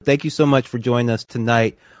Thank you so much for joining us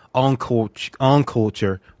tonight on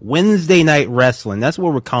Culture Wednesday Night Wrestling. That's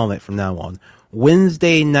what we're calling it from now on.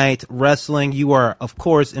 Wednesday Night Wrestling. You are, of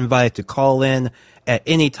course, invited to call in at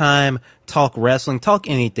any time, talk wrestling, talk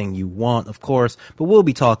anything you want, of course, but we'll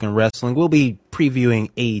be talking wrestling. We'll be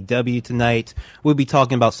previewing AEW tonight. We'll be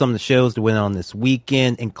talking about some of the shows that went on this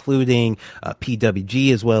weekend, including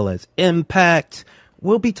PWG as well as Impact.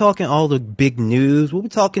 We'll be talking all the big news. We'll be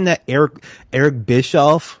talking that Eric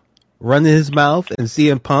Bischoff running his mouth and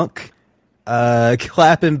CM Punk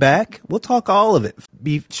clapping back. We'll talk all of it.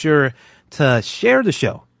 Be sure to share the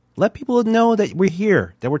show. Let people know that we're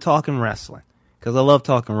here, that we're talking wrestling. Because I love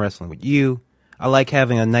talking wrestling with you. I like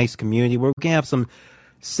having a nice community where we can have some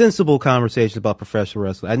sensible conversations about professional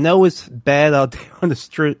wrestling. I know it's bad out there on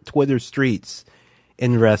the Twitter streets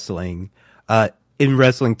in wrestling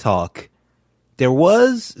talk. There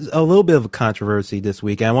was a little bit of a controversy this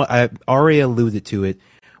week. I already alluded to it,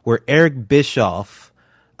 where Eric Bischoff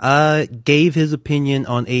gave his opinion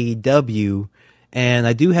on AEW. And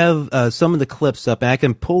I do have some of the clips up, and I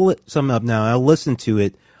can pull some up now. I'll listen to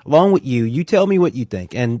it along with you. You tell me what you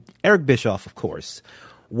think. And Eric Bischoff, of course,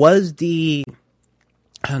 was he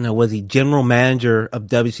general manager of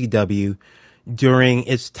WCW during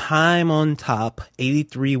its time on top,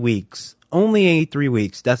 83 weeks. Only 83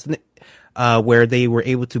 weeks. That's where they were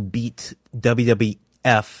able to beat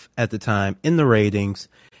WWF at the time in the ratings.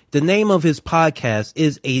 The name of his podcast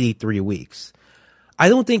is 83 Weeks. I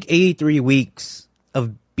don't think 83 weeks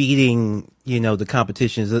of beating, the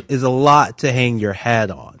competition is a lot to hang your hat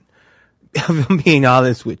on. I'm being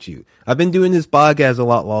honest with you. I've been doing this podcast a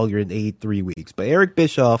lot longer than 83 weeks, but Eric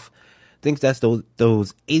Bischoff thinks that's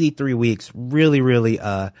those 83 weeks really, really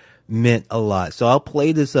meant a lot. So I'll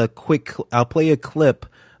play I'll play a clip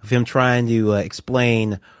of him trying to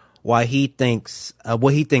explain why he thinks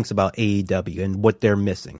what he thinks about AEW and what they're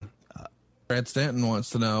missing. Brad Stanton wants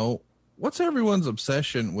to know, what's everyone's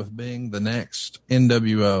obsession with being the next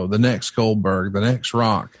NWO, the next Goldberg, the next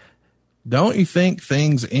Rock? Don't you think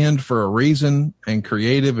things end for a reason and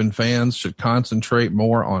creative and fans should concentrate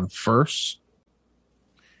more on firsts?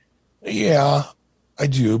 Yeah, I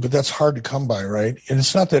do, but that's hard to come by, right? And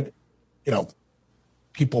it's not that,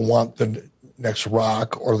 people want the next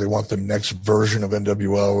Rock or they want the next version of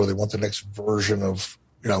NWO or they want the next version of,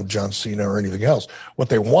 John Cena or anything else. What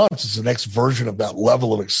they want is the next version of that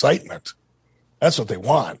level of excitement. That's what they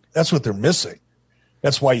want. That's what they're missing.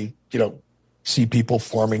 That's why you see people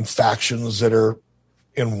forming factions that are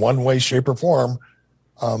in one way, shape, or form.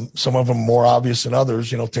 Some of them more obvious than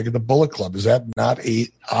others. Taking the Bullet Club. Is that not a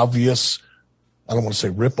obvious, I don't want to say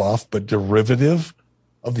ripoff, but derivative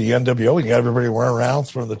of the NWO? You got everybody running around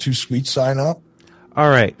throwing the Too Sweet sign up.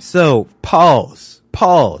 All right. So pause.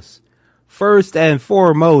 First and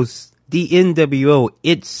foremost, the NWO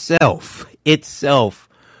itself,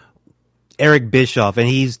 Eric Bischoff, and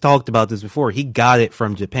he's talked about this before. He got it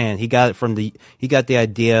from Japan. He got the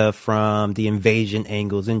idea from the invasion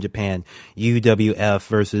angles in Japan, UWF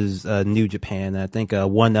versus New Japan. I think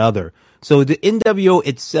one other. So the NWO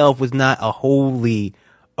itself was not a wholly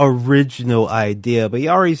original idea, but he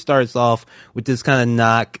already starts off with this kind of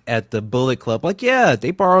knock at the Bullet Club. Like, yeah, they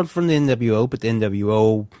borrowed from the NWO, but the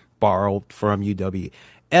NWO borrowed from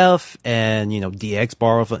UWF, and DX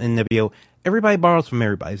borrowed from NWO. Everybody borrows from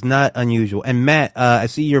everybody. It's not unusual. And Matt, I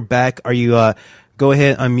see you're back. Are you? Go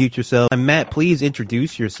ahead, unmute yourself. And Matt, please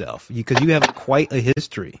introduce yourself because you have quite a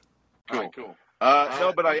history. Cool.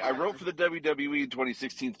 No, but I wrote for the WWE in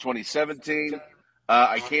 2016 to 2017.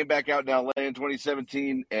 I came back out in LA in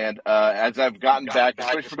 2017, and as I've gotten back,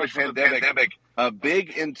 especially from the pandemic,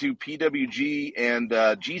 big into PWG and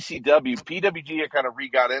GCW. PWG I kind of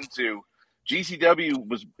re-got into.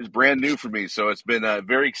 GCW is brand new for me, so it's been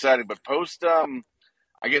very exciting. But post,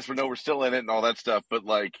 I guess we're still in it and all that stuff. But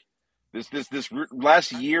like this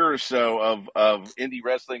last year or so of indie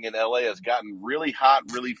wrestling in LA has gotten really hot,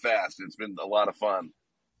 really fast. It's been a lot of fun.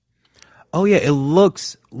 Oh yeah, it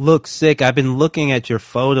looks sick. I've been looking at your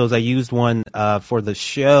photos. I used one for the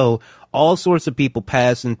show. All sorts of people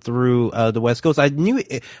passing through the West Coast. I knew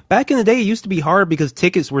back in the day it used to be hard because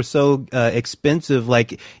tickets were so expensive.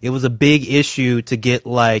 Like it was a big issue to get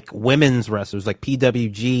like women's wrestlers. Like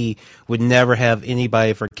PWG would never have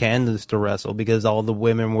anybody for Candace to wrestle because all the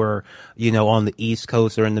women were, on the East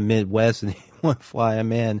Coast or in the Midwest and they want to fly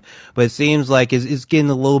them in. But it seems like it's getting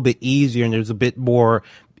a little bit easier and there's a bit more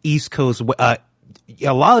East Coast.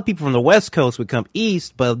 A lot of people from the West Coast would come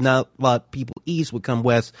east, but not a lot of people east would come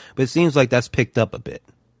west. But it seems like that's picked up a bit.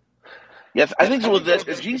 Yes, I think so. The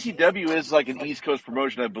GCW is like an East Coast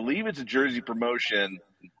promotion. I believe it's a Jersey promotion.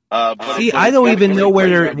 See, I don't even know where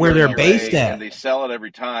they're based at. And they sell it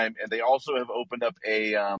every time. And they also have opened up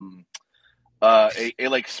a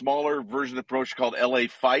like smaller version of the promotion called LA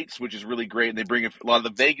Fights, which is really great. And they bring a lot of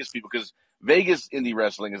the Vegas people because Vegas indie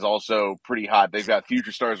wrestling is also pretty hot. They've got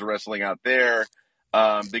future stars of wrestling out there.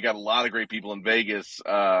 They got a lot of great people in Vegas.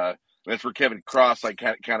 That's where Kevin Cross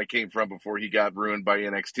kind of came from before he got ruined by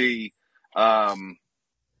NXT.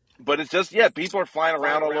 But it's just, people are flying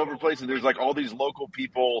around all over the place, and there's like all these local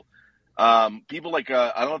people. People like,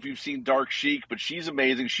 I don't know if you've seen Dark Sheik, but she's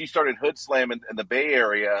amazing. She started Hood Slam in the Bay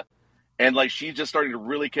Area, and like she's just starting to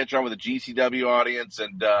really catch on with the GCW audience.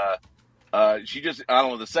 And she just, I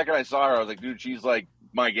don't know, the second I saw her, I was like, dude, she's like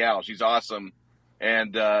my gal. She's awesome.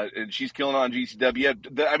 And she's killing on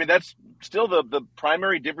GCW. I mean, that's still the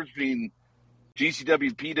primary difference between GCW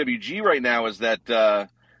and PWG right now is that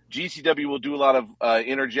GCW will do a lot of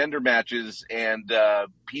intergender matches, and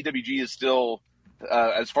PWG is still,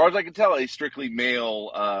 as far as I can tell, a strictly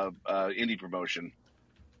male indie promotion.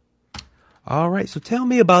 All right, so tell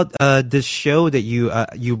me about this show that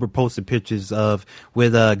you were posting pictures of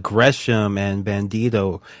with Gresham and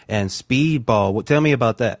Bandito and Speedball. Tell me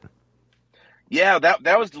about that. Yeah,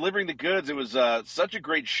 that was delivering the goods. It was such a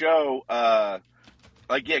great show.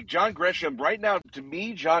 John Gresham, right now, to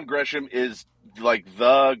me, John Gresham is like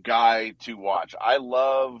the guy to watch. I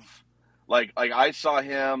love, like I saw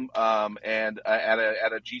him and at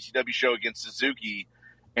a GCW show against Suzuki,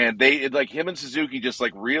 and they like him and Suzuki just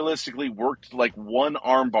like realistically worked like one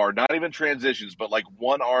armbar, not even transitions, but like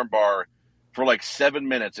one armbar for like 7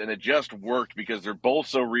 minutes, and it just worked because they're both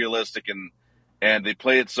so realistic and they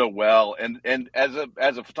play it so well. And as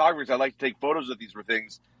a photographer, I like to take photos of these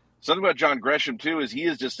things. Something about John Gresham too is he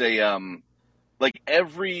is just a like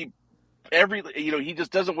every he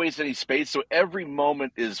just doesn't waste any space, so every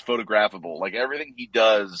moment is photographable. Like everything he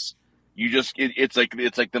does, it's like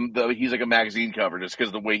he's like a magazine cover just because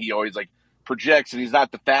of the way he always like projects, and he's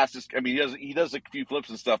not the fastest. I mean, he does like a few flips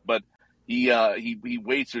and stuff, but he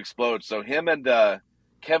waits to explode. So him and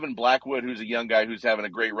Kevin Blackwood, who's a young guy who's having a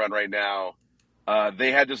great run right now.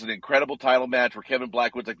 They had just an incredible title match where Kevin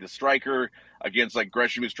Blackwood's like the striker against like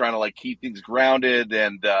Gresham, who's trying to like keep things grounded,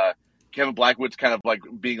 and Kevin Blackwood's kind of like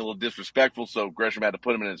being a little disrespectful, so Gresham had to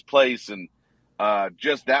put him in his place, and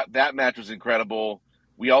just that match was incredible.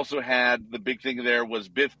 We also had the big thing there was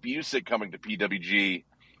Biff Busick coming to PWG.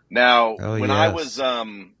 Now, when I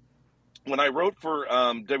wrote for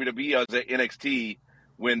WWE, I was at NXT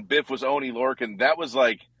when Biff was Oney Lorcan. That was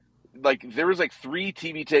like there was like 3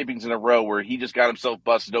 TV tapings in a row where he just got himself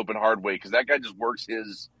busted open hard way because that guy just works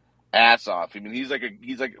his ass off. I mean, he's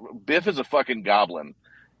like Biff is a fucking goblin,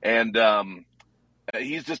 and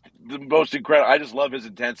he's just the most incredible. I just love his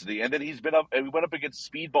intensity. And then we went up against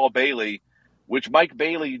Speedball Bailey, which Mike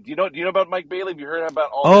Bailey. Do you know about Mike Bailey? Have you heard about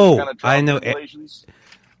all this kind of trials and tribulations?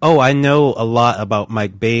 Oh, I know a lot about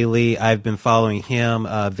Mike Bailey. I've been following him.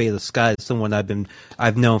 Veda Scott is someone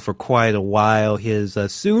I've known for quite a while. His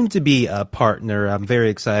soon-to-be partner. I'm very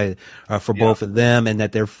excited for both of them, and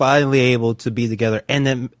that they're finally able to be together. And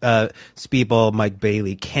then Speedball Mike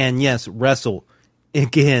Bailey can, wrestle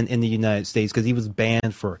again in the United States because he was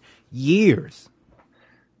banned for years.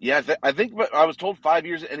 Yeah, I think I was told 5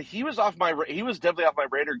 years, and he was definitely off my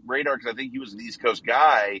radar because I think he was an East Coast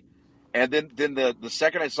guy. And then the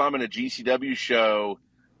second I saw him in a GCW show,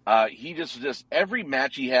 he just every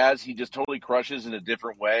match he has, he just totally crushes in a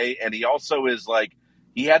different way. And he also is like,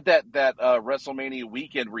 he had that WrestleMania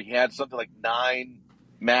weekend where he had something like 9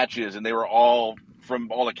 matches, and they were all,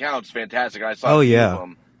 from all accounts, fantastic. I saw a few of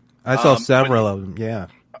them. I saw several of them. Yeah.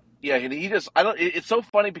 Yeah, and he just it's so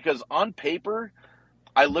funny because on paper,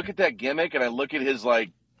 I look at that gimmick and I look at his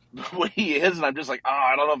like the way he is, and I'm just like,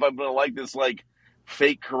 I don't know if I'm gonna like this like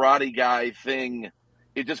fake karate guy thing.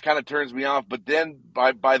 It just kind of turns me off. But then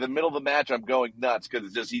by the middle of the match, I'm going nuts because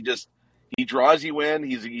it's just he draws you in.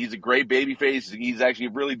 He's a great baby face. He's actually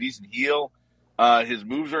a really decent heel. His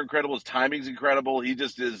moves are incredible. His timing's incredible. He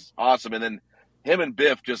just is awesome. And then him and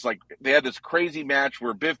Biff just like they had this crazy match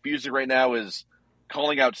where Biff Busick right now is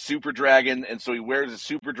calling out Super Dragon, and so he wears a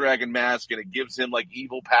Super Dragon mask and it gives him like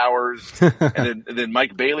evil powers. and then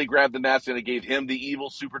Mike Bailey grabbed the mask and it gave him the evil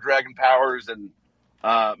Super Dragon powers. And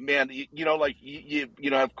man,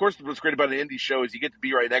 of course, what's great about an indie show is you get to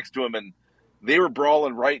be right next to him, and they were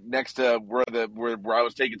brawling right next to where I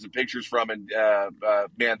was taking some pictures from, and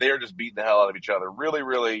man, they are just beating the hell out of each other. Really,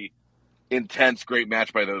 really intense, great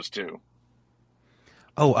match by those two.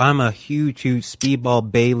 Oh, I'm a huge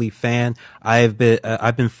Speedball Bailey fan. I've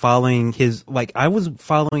been following I was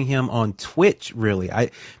following him on Twitch really.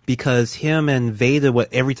 Because him and Veda,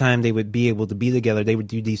 every time they would be able to be together, they would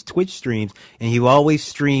do these Twitch streams, and he would always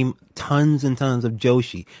stream tons and tons of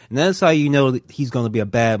Joshi. And that's how you know that he's going to be a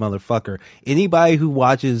bad motherfucker. Anybody who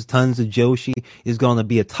watches tons of Joshi is going to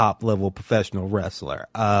be a top level professional wrestler.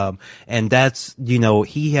 And that's,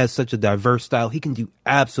 he has such a diverse style. He can do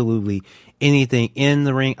absolutely anything in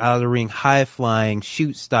the ring, out of the ring, high flying,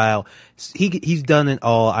 shoot style. He's done it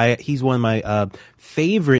all. He's one of my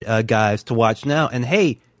favorite guys to watch now. And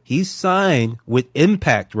hey, he's signed with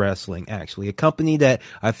Impact Wrestling, actually, a company that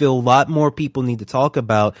I feel a lot more people need to talk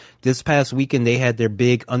about. This past weekend, they had their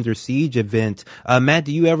big Under Siege event. Matt,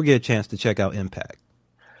 do you ever get a chance to check out Impact?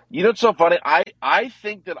 It's so funny. I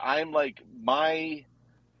think that I'm like, my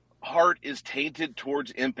heart is tainted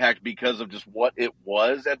towards Impact because of just what it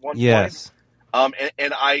was at one point.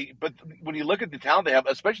 But when you look at the talent they have,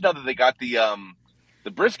 especially now that they got the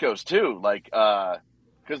Briscoes too,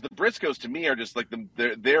 because the Briscoes to me are just like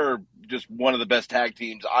they're just one of the best tag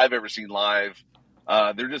teams I've ever seen live.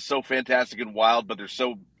 They're just so fantastic and wild, but they're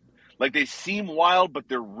so they seem wild, but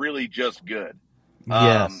they're really just good.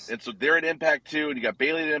 Yes. And so they're at Impact too, and you got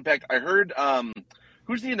Bailey at Impact. I heard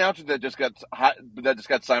who's the announcer that just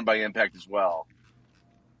got signed by Impact as well?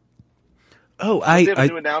 Oh, they have a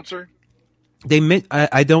new announcer.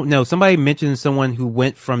 I don't know. Somebody mentioned someone who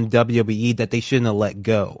went from WWE that they shouldn't have let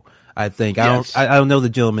go. I think yes. I don't know the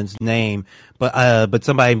gentleman's name, but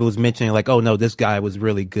somebody was mentioning oh no, this guy was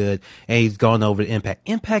really good, and he's gone over to Impact.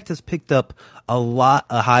 Impact has picked up a lot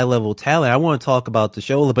of high level talent. I want to talk about the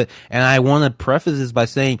show a little bit, and I want to preface this by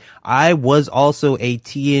saying I was also a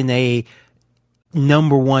TNA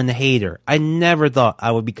 #1 hater. I never thought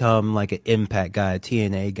I would become an Impact guy, a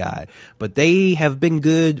TNA guy, but they have been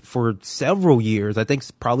good for several years. I think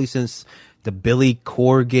probably since the Billy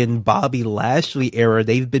Corgan, Bobby Lashley era,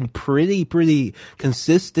 they've been pretty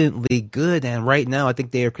consistently good. And right now, I think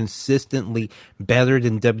they are consistently better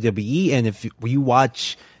than WWE. And if you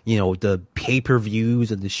watch, the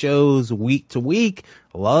pay-per-views and the shows week to week,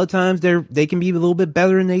 a lot of times they can be a little bit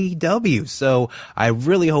better than AEW. So I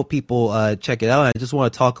really hope people check it out. I just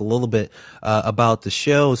want to talk a little bit about the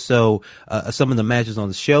show. So some of the matches on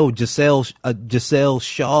the show, Giselle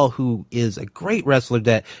Shaw, who is a great wrestler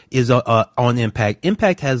that is on Impact.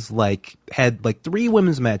 Impact has had 3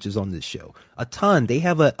 women's matches on this show. A ton. They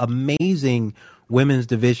have an amazing women's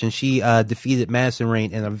division. She defeated Madison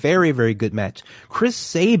Rayne in a very, very good match. Chris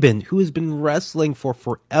Sabin, who has been wrestling for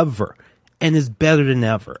forever and is better than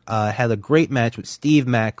ever, had a great match with Steve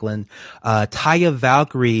Macklin. Taya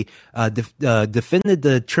Valkyrie defended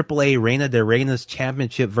the AAA Reina de Reinas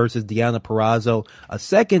Championship versus Deonna Purrazzo. A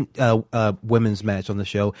second women's match on the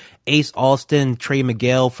show. Ace Austin, Trey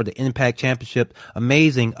Miguel for the Impact Championship.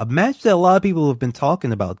 Amazing. A match that a lot of people have been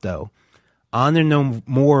talking about, though. Honor No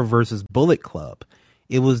More versus Bullet Club.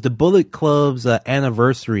 It was the Bullet Club's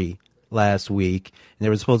anniversary last week, and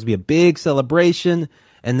there was supposed to be a big celebration.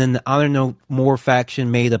 And then the Honor No More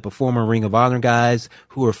faction made up of former Ring of Honor guys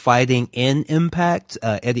who were fighting in Impact.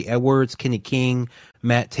 Eddie Edwards, Kenny King,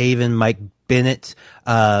 Matt Taven, Mike Bennett,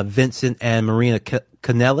 Vincent, and Marina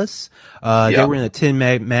Kanellis. They were in a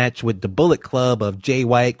 10-man match with the Bullet Club of Jay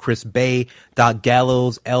White, Chris Bay, Doc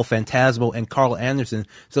Gallows, El Phantasmo, and Carl Anderson.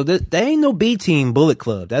 So that ain't no B-team Bullet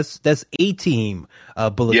Club. That's A-team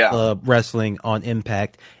Bullet Club wrestling on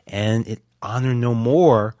Impact. And Honor No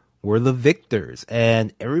More were the victors.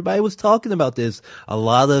 And everybody was talking about this. A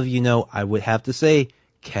lot of, I would have to say,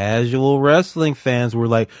 casual wrestling fans were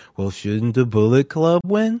like, well, shouldn't the Bullet Club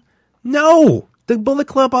win? No! The Bullet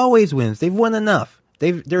Club always wins. They've won enough.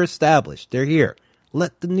 They're established. They're here.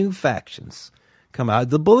 Let the new factions come out.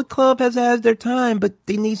 The Bullet Club has had their time, but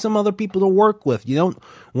they need some other people to work with. You don't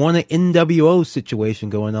want an NWO situation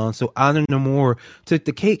going on. So Honor No More took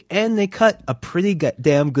the cake, and they cut a pretty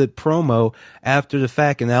damn good promo after the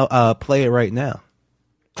fact, and I'll play it right now.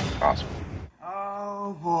 Awesome.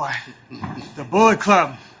 Oh boy, the Bullet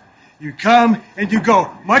Club. You come and you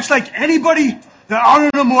go, much like anybody that Honor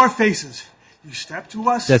No More faces. You step to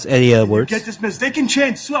us. That's Eddie Edwards. Get dismissed. They can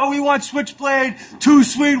chant, we want Switchblade, Too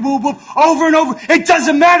Sweet, whoop whoop, over and over. It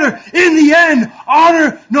doesn't matter. In the end,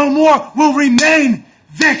 Honor No More will remain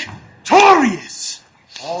victorious.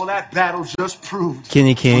 All that battle just proved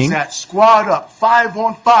Kenny King was that squad up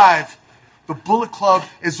 5-on-5. The Bullet Club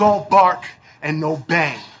is all bark and no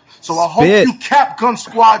bang. So I hope you Cap Gun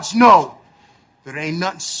squads know there ain't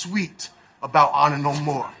nothing sweet about Honor No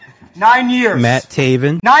More. 9 years. Matt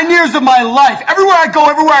Taven. 9 years of my life. Everywhere I go,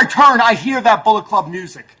 everywhere I turn, I hear that Bullet Club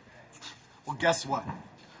music. Well, guess what?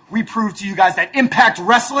 we proved to you guys that Impact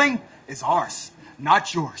Wrestling is ours,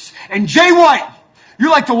 not yours. And Jay White, you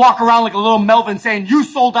like to walk around like a little Melvin saying you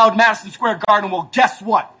sold out Madison Square Garden. Well, guess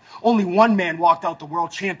what? Only one man walked out the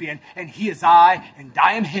world champion, and he is I, and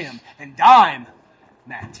I am him, and I'm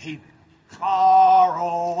Matt Taven.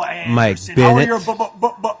 Carl Anderson. Mike How are Bennett.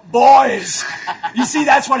 your boys? You see,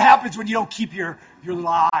 that's what happens when you don't keep your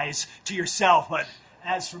lies to yourself. But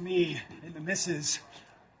as for me and the missus,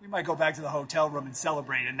 we might go back to the hotel room and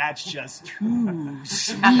celebrate, and that's just too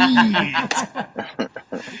sweet.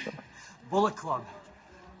 Bullet Club.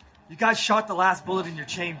 You guys shot the last bullet in your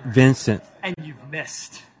chamber. Vincent. And you've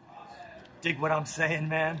missed. Dig what I'm saying,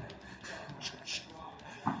 man?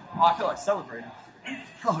 Oh, I feel like celebrating.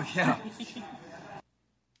 Oh, yeah.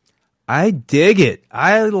 I dig it.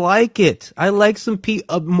 I like it. I like some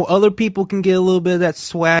other people can get a little bit of that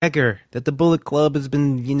swagger that the Bullet Club has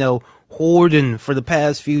been, hoarding for the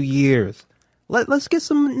past few years. Let's get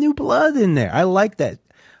some new blood in there. I like that.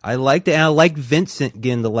 I like that. And I like Vincent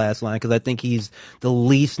getting the last line because I think he's the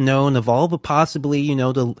least known of all, but possibly,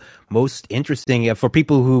 the most interesting. For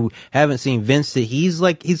people who haven't seen Vincent,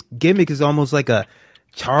 his gimmick is almost like a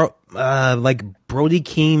like Brody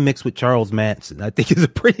King mixed with Charles Manson. I think is a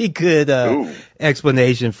pretty good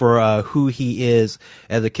explanation for who he is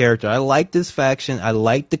as a character. I like this faction. I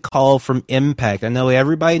like the call from Impact. I know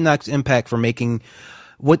everybody knocks Impact for making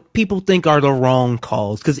what people think are the wrong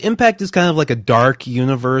calls, because Impact is kind of like a dark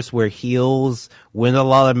universe where heels win a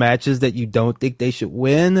lot of matches that you don't think they should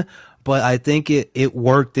win. But I think it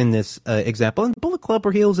worked in this example. And Bullet Club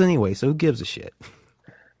are heels anyway, so who gives a shit?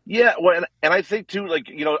 Yeah, well, and I think too,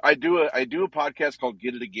 I do a podcast called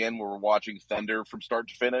Get It Again where we're watching Thunder from start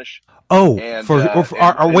to finish. Oh, and,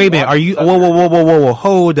 wait a minute, are you? Thunder. Whoa,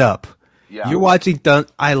 hold up! Yeah, you're watching Thunder.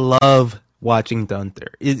 I love watching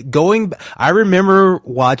Thunder. I remember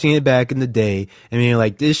watching it back in the day and being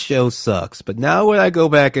like, this show sucks. But now when I go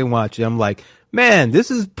back and watch it, I'm like, man, this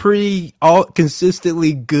is pretty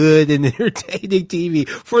consistently good and entertaining TV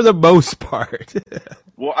for the most part.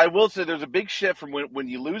 Well, I will say there's a big shift from when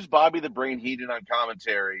you lose Bobby the Brain Heenan on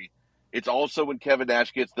commentary. It's also when Kevin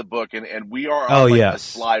Nash gets the book, and we are on a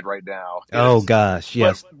slide right now. Oh gosh,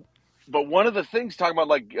 yes. But one of the things talking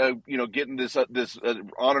about getting this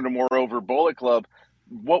Honor No More over Bullet Club,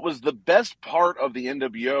 what was the best part of the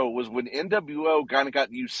NWO was when NWO kind of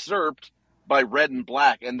got usurped by Red and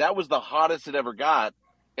Black, and that was the hottest it ever got.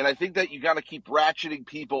 And I think that you got to keep ratcheting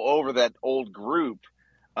people over that old group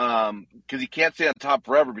because you can't stay on top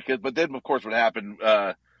forever. But then of course what happened?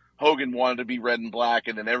 Hogan wanted to be Red and Black,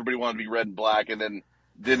 and then everybody wanted to be Red and Black, and then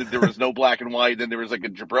there was no Black and White. Then there was like a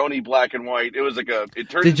Jabroni Black and White. It was like it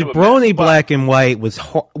turned into the Jabroni Black and White was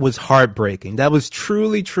heartbreaking. That was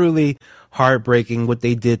truly, truly heartbreaking what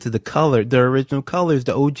they did to the original colors,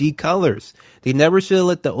 the OG colors. They never should have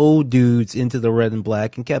let the old dudes into the red and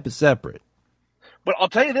black and kept it separate. But I'll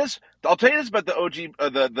tell you this about the OG,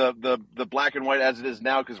 the black and white as it is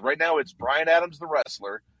now, because right now it's Brian Adams, the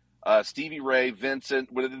wrestler, Stevie Ray,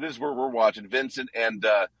 Vincent. This is where we're watching Vincent and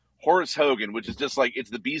Horace Hogan, which is just like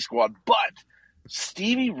it's the B Squad. But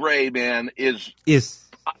Stevie Ray, man, he's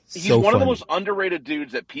so one funny. of the most underrated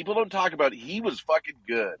dudes that people don't talk about. He was fucking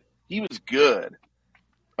good. He was good.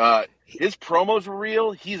 His promos were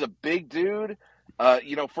real. He's a big dude.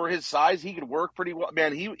 For his size, he could work pretty well.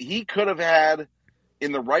 Man, he could have had,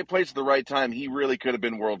 in the right place at the right time, he really could have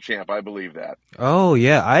been world champ. I believe that. Oh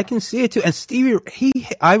yeah, I can see it too. And Stevie,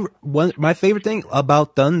 my favorite thing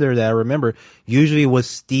about Thunder that I remember usually was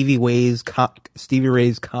Stevie Ray's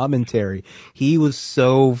commentary. He was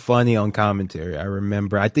so funny on commentary. I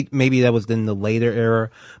remember. I think maybe that was in the later era,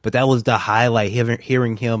 but that was the highlight.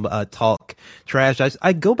 Hearing him talk trash.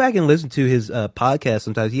 I go back and listen to his podcast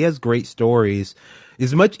sometimes. He has great stories.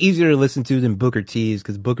 It's much easier to listen to than Booker T's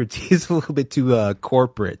because Booker T is a little bit too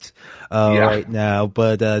corporate right now.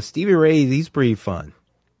 But Stevie Ray, he's pretty fun.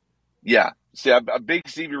 Yeah. See, I'm a big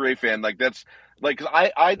Stevie Ray fan. Cause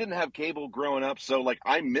I didn't have cable growing up, so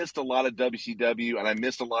I missed a lot of WCW and I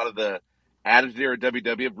missed a lot of the Attitude Era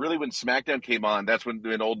WWF. Really, when SmackDown came on, that's when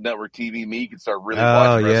old network TV me could start really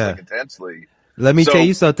watching wrestling intensely. Let me tell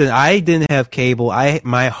you something. I didn't have cable.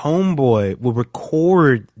 My homeboy would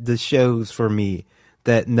record the shows for me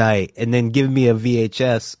that night and then give me a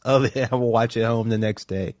VHS of it. I will watch it home the next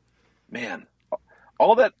day. Man,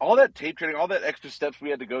 all that tape training, all that extra steps we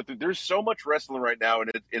had to go through. There's so much wrestling right now,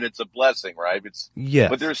 and it's a blessing, right?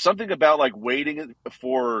 But there's something about waiting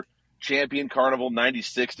for Champion Carnival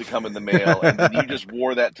 96 to come in the mail, and then you just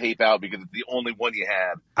wore that tape out because it's the only one you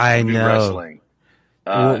had. I know. Wrestling.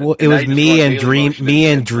 It was me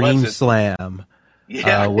and Dream Slam.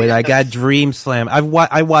 When I got Dream Slam, I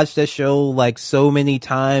watched that show like so many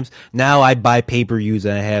times. Now I buy pay-per-views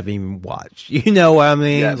and I haven't even watched. You know what I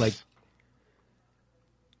mean? Yes. Like,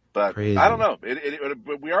 but crazy. I don't know.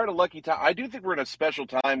 But we are at a lucky time. I do think we're in a special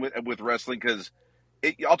time with wrestling because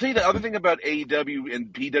I'll tell you the other thing about AEW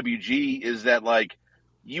and PWG is that like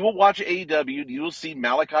you will watch AEW, you will see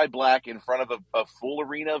Malachi Black in front of a full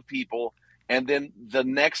arena of people, and then the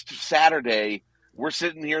next Saturday we're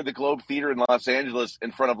sitting here at the Globe Theater in Los Angeles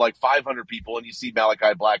in front of like 500 people, and you see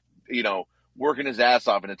Malachi Black, working his ass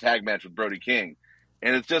off in a tag match with Brody King,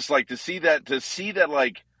 and it's just like to see that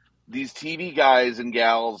like these TV guys and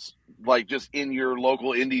gals like just in your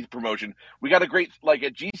local indie promotion. We got a great like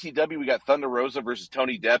at GCW we got Thunder Rosa versus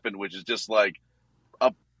Tony Deppen, which is just like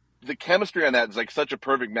the chemistry on that is like such a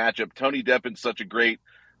perfect matchup. Tony Deppen's such a great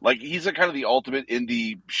he's a kind of the ultimate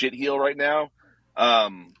indie shit heel right now.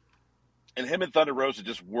 And him and Thunder Rosa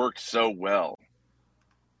just worked so well.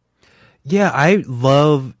 Yeah, I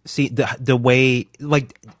love the way,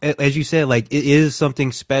 like, as you said, like, it is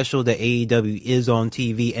something special that AEW is on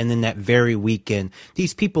TV, and then that very weekend,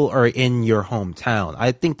 these people are in your hometown.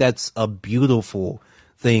 I think that's a beautiful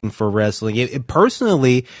thing for wrestling. It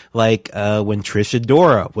personally, like, when Trish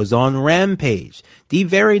Adora was on Rampage, the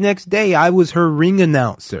very next day, I was her ring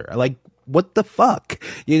announcer. Like, what the fuck?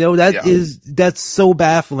 That's so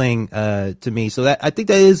baffling to me. So that I think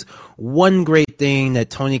that is one great thing that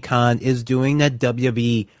Tony Khan is doing that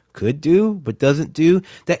WWE could do but doesn't do,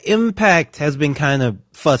 that Impact has been kind of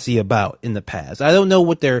fussy about in the past. I don't know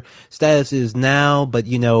what their status is now, but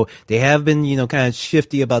they have been kind of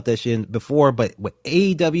shifty about that shit before. But with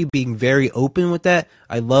AEW being very open with that,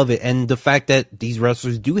 I love it. And the fact that these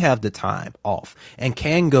wrestlers do have the time off and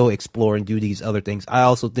can go explore and do these other things, I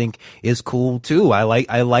also think is cool too. I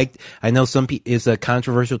know it's a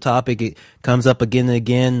controversial topic. It comes up again and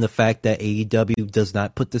again, the fact that AEW does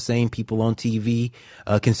not put the same people on TV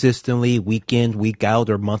consistently week in, week out,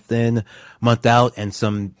 or month in, month out. And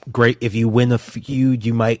if you win a feud,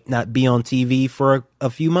 you might not be on TV for a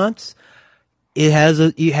few months. It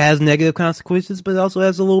has negative consequences, but it also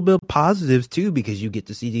has a little bit of positives too, because you get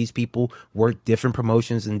to see these people work different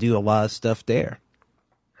promotions and do a lot of stuff there.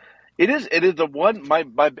 It is the one,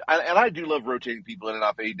 and I do love rotating people in and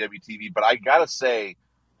off AEW TV, but I gotta say,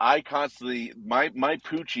 I constantly, my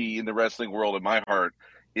Poochie in the wrestling world in my heart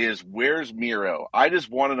is, where's Miro? I just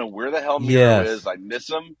want to know where the hell Miro is. I miss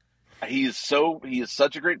him. He is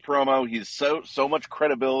such a great promo. He's so much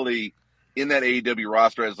credibility in that AEW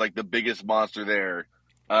roster as like the biggest monster there.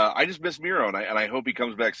 I just miss Miro, and I hope he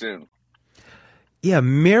comes back soon. Yeah,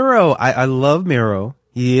 Miro. I love Miro.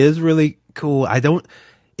 He is really cool. I don't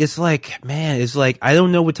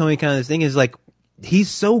know what Tony Khan's thing is. Like, he's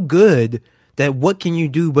so good that what can you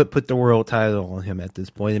do but put the world title on him at this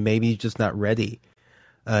point? And maybe he's just not ready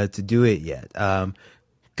to do it yet.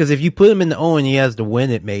 Because if you put him in the Owen, he has to win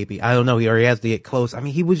it, maybe. I don't know. He has to get close. I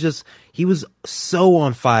mean, he was so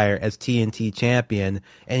on fire as TNT champion,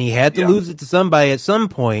 and he had to lose it to somebody at some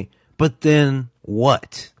point. But then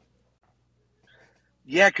what?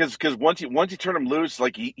 Yeah, because once you turn him loose,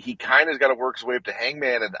 like he kind of got to work his way up to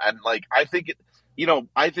Hangman, and like I think they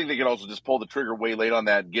could also just pull the trigger way late on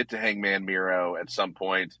that, and get to Hangman Miro at some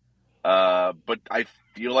point. But I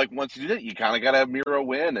feel like once you do that, you kind of got to have Miro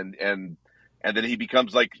win, and then he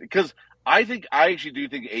becomes like, because I actually do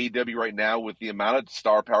think AEW right now, with the amount of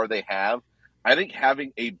star power they have, I think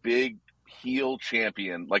having a big heel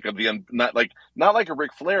champion not like a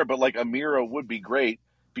Ric Flair, but like a Miro would be great,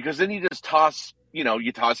 because then you just toss your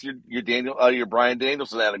Bryan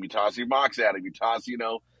Danielson at him, you toss your Mox at him, you toss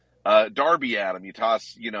Darby at him, you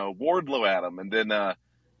toss Wardlow at him, and then then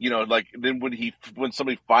when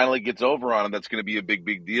somebody finally gets over on him, that's going to be a big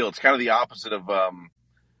deal. It's kind of the opposite of how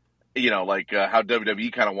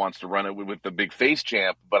WWE kind of wants to run it with the big face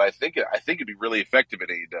champ, but I think it'd be really effective at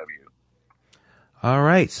AEW. All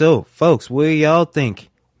right, so folks, what do y'all think?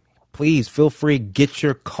 Please feel free to get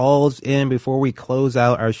your calls in before we close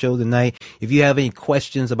out our show tonight. If you have any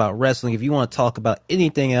questions about wrestling, if you want to talk about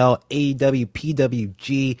anything else, AEW,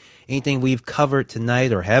 PWG, anything we've covered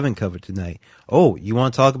tonight or haven't covered tonight. Oh, you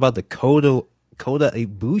want to talk about the Kota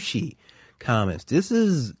Ibushi comments? This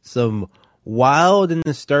is some wild and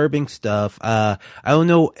disturbing stuff. I don't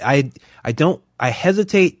know. I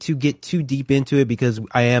hesitate to get too deep into it because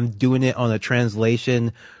I am doing it on a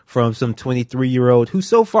translation from some 23-year-old who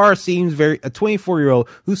so far seems a 24-year-old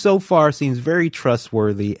who so far seems very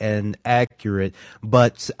trustworthy and accurate,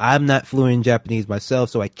 but I'm not fluent in Japanese myself,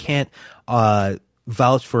 so I can't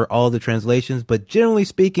vouch for all the translations. But generally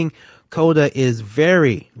speaking, Kota is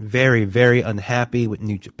very, very, very unhappy with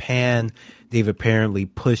New Japan. they've apparently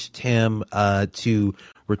pushed him to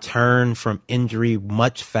return from injury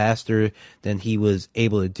much faster than he was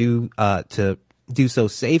able to do so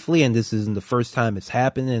safely, and this isn't the first time it's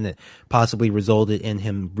happened, and it possibly resulted in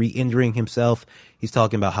him re-injuring himself. He's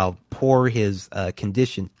talking about how poor his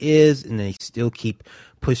condition is, and they still keep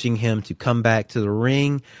pushing him to come back to the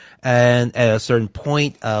ring. And at a certain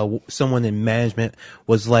point, someone in management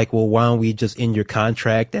was like, well, why don't we just end your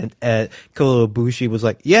contract? And Kota Ibushi was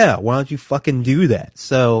like, yeah, why don't you fucking do that?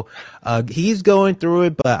 So he's going through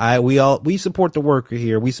it, but we support the worker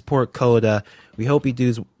here. We support Kota. We hope he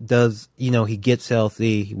does, he gets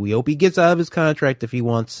healthy. We hope he gets out of his contract if he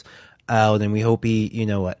wants out, and we hope he,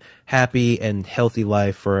 a happy and healthy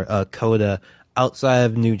life for Kota outside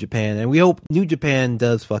of New Japan, and we hope New Japan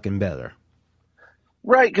does fucking better.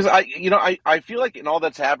 Right, because I feel like in all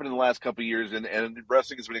that's happened in the last couple of years, and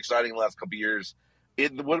wrestling has been exciting in the last couple of years.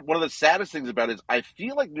 One of the saddest things about it is I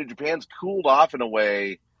feel like New Japan's cooled off in a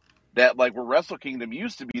way that, like, where Wrestle Kingdom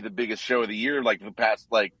used to be the biggest show of the year, like the past,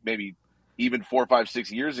 like maybe even 4, 5,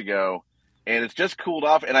 6 years ago, and it's just cooled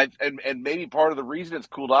off. And maybe part of the reason it's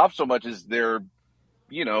cooled off so much is they're,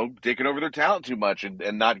 taking over their talent too much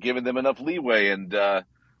and not giving them enough leeway, and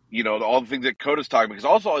all the things that Kota's talking about. Because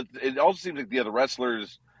also, it also seems like the other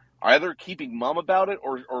wrestlers are either keeping mum about it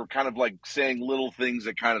or kind of like saying little things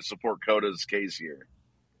that kind of support Kota's case here.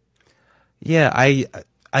 Yeah,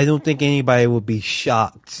 I don't think anybody would be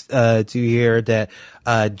shocked to hear that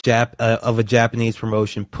of a Japanese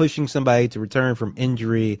promotion pushing somebody to return from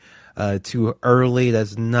injury too early.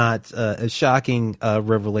 That's not a shocking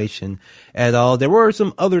revelation at all. There were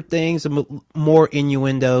some other things, some more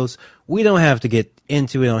innuendos. We don't have to get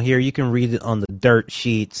into it on here. You can read it on the dirt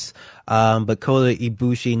sheets. But Kota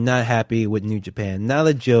Ibushi not happy with New Japan. Not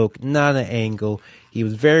a joke, not an angle. He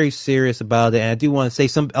was very serious about it. And I do want to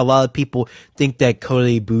say a lot of people think that Kota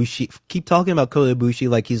Ibushi, keep talking about Kota Ibushi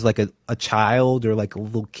like he's like a child or like a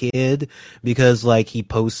little kid because like he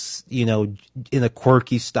posts, in a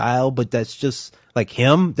quirky style, but that's just like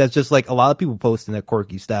him. That's just like a lot of people post in that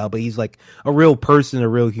quirky style, but he's like a real person, a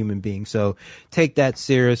real human being. So take that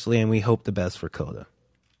seriously, and we hope the best for Kota.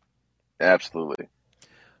 Absolutely.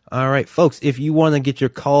 All right, folks, if you want to get your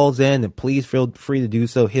calls in, then please feel free to do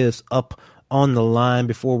so. Hit us up on the line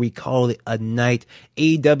before we call it a night.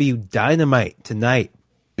 AEW Dynamite tonight.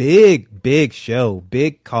 Big show,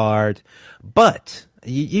 big card. But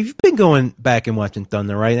you've been going back and watching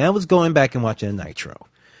Thunder, right? And I was going back and watching a Nitro.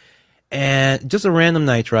 And just a random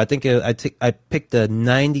Nitro. I think I picked the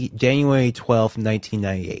January 12th,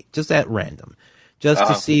 1998. Just at random. Just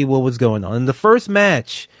to see what was going on. And the first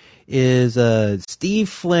match is Steve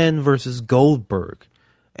Flynn versus Goldberg.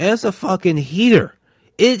 And it's a fucking heater.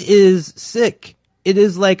 It is sick. It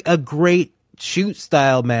is like a great shoot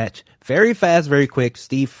style match. Very fast, very quick.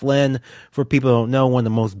 Steve Flynn, for people who don't know, one of the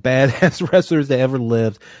most badass wrestlers that ever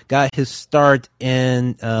lived, got his start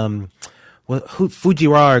in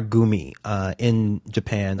Fujiwara Gumi in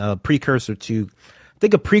Japan, a precursor to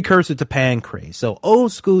Pancrase. So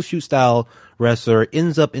old school shoot style wrestler,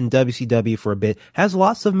 ends up in WCW for a bit, has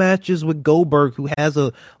lots of matches with Goldberg, who has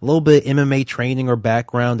a little bit of MMA training or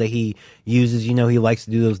background that he uses. He likes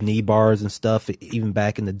to do those knee bars and stuff even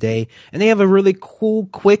back in the day. And they have a really cool,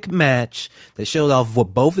 quick match that showed off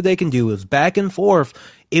what both of they can do. It was back and forth.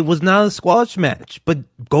 It was not a squash match, but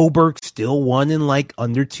Goldberg still won in like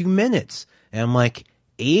under 2 minutes. And I'm like,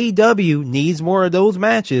 AEW needs more of those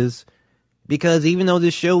matches, because even though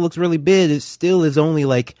this show looks really big, it still is only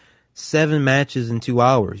like 7 matches in 2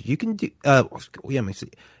 hours. You can do,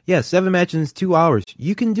 7 matches in 2 hours.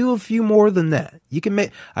 You can do a few more than that. You can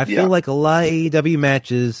make, I feel like a lot of AEW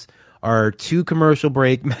matches are 2 commercial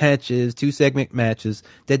break matches, 2 segment matches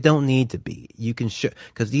that don't need to be. You can show,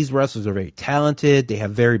 because these wrestlers are very talented. They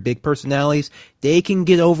have very big personalities. They can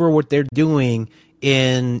get over what they're doing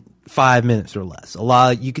in 5 minutes or less. A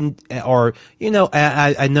lot you can, or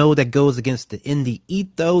I know that goes against the indie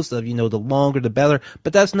ethos of the longer the better,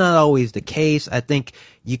 but that's not always the case. I think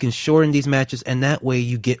you can shorten these matches, and that way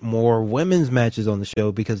you get more women's matches on the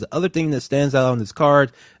show, because the other thing that stands out on this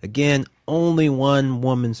card, again, only one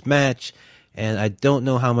women's match, and I don't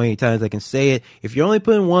know how many times I can say it. If you're only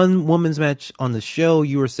putting one women's match on the show,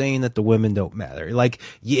 you are saying that the women don't matter. Like,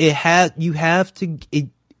 you have to.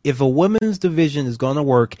 If a women's division is going to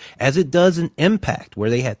work as it does in Impact, where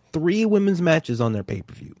they had 3 women's matches on their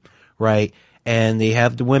pay-per-view, right? And they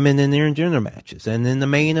have the women in their gender matches and in the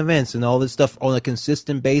main events and all this stuff on a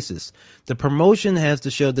consistent basis. The promotion has to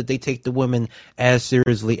show that they take the women as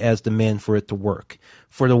seriously as the men for it to work,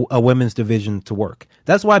 for a women's division to work.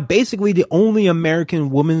 That's why basically the only American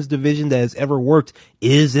women's division that has ever worked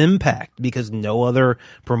is Impact, because no other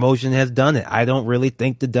promotion has done it. I don't really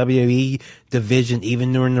think the WWE division,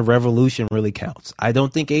 even during the Revolution, really counts. I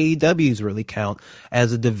don't think AEWs really count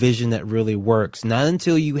as a division that really works. Not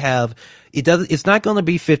until you have, it's not going to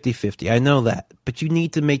be 50-50. I know that, but you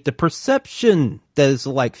need to make the perception that it's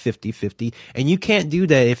like 50-50, and you can't do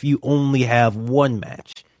that if you only have one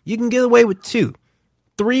match. You can get away with 2.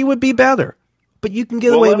 3 would be better, but you can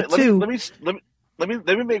get away with 2. Let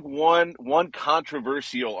me make one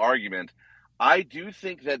controversial argument. I do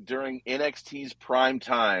think that during NXT's prime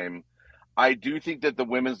time, I do think that the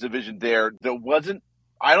women's division there wasn't.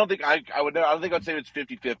 I don't think I'd say it's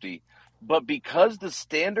 50-50, but because the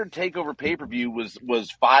standard Takeover pay-per-view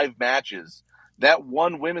was 5 matches, that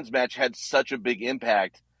one women's match had such a big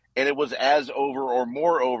impact, and it was as over or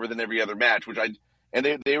more over than every other match.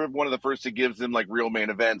 And they were one of the first to give them like real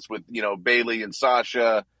main events with Bayley and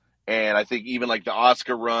Sasha. And I think even like the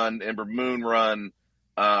Asuka run, Ember Moon run,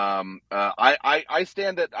 I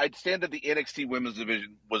stand that the NXT women's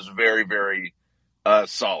division was very, very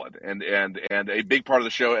solid and a big part of the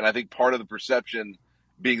show. And I think part of the perception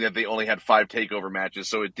being that they only had 5 takeover matches,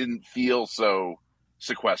 so it didn't feel so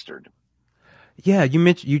sequestered. Yeah,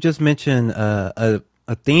 you just mentioned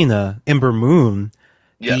Athena, Ember Moon.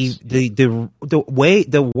 Yes. The way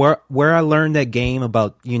where I learned that game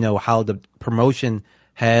about how the promotion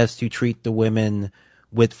has to treat the women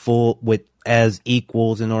as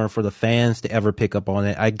equals in order for the fans to ever pick up on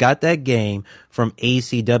it. I got that game from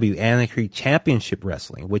ACW, Anarchy Championship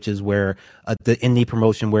Wrestling, which is where the indie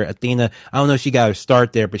promotion where Athena, I don't know if she got her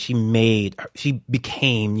start there, but she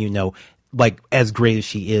became, like as great as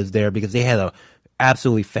she is there, because they had a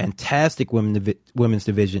absolutely fantastic women's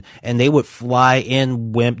division, and they would fly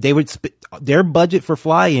in their budget for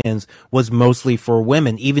fly-ins was mostly for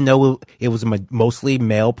women, even though it was a mostly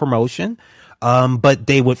male promotion. But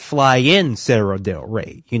they would fly in Sarah Del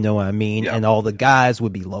Rey, you know what I mean? Yeah. And all the guys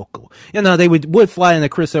would be local. They would fly in a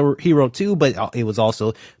Chris Hero too, but it was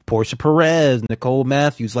also Portia Perez, Nicole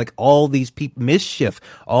Matthews, like all these people, Mischief,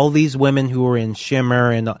 all these women who were in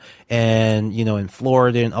Shimmer and in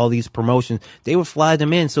Florida and all these promotions, they would fly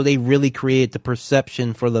them in. So they really created the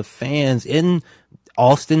perception for the fans in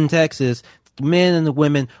Austin, Texas. The men and the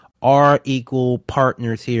women are equal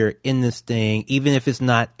partners here in this thing, even if it's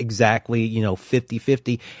not exactly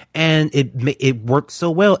 50-50, and it worked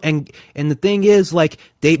so well. And the thing is, like,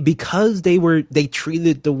 because they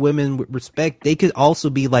treated the women with respect, they could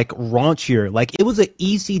also be like raunchier. Like, it was an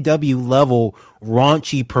ECW level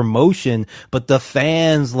raunchy promotion, but the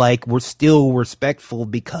fans were still respectful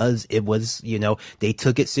because it was, they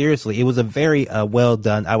took it seriously. It was a very well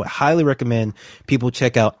done. I would highly recommend people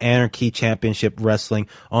check out Anarchy Championship Wrestling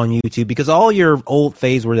on YouTube, because all your old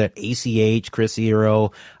faves were that ACH, Chris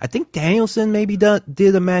Hero, I think Danielson maybe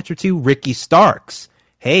did a match or 2. Ricky Starks,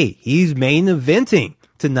 hey, he's main eventing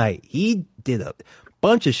tonight. He did a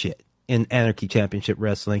bunch of shit in Anarchy Championship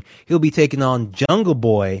Wrestling. He'll be taking on Jungle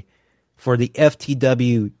Boy for the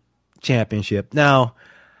FTW Championship. Now,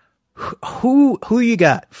 who you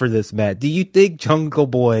got for this, Matt? Do you think Jungle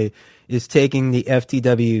Boy is taking the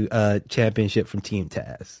FTW Championship from Team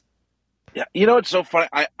Taz? Yeah, it's so funny.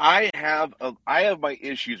 I have my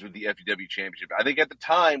issues with the FTW Championship. I think at the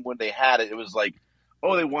time when they had it, it was like,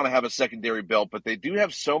 oh, they want to have a secondary belt, but they do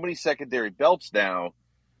have so many secondary belts now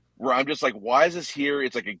where I'm just like, why is this here?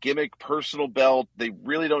 It's like a gimmick personal belt. They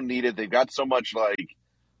really don't need it. They've got so much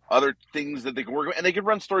other things that they can work with, and they can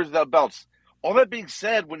run stories without belts. All that being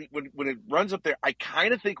said, when it runs up there, I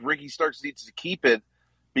kind of think Ricky Starks needs to keep it,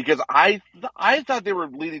 because I thought they were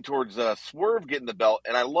leaning towards Swerve getting the belt,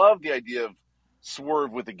 and I love the idea of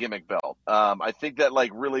Swerve with a gimmick belt. I think that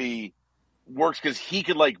really works because he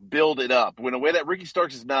could build it up in a way that Ricky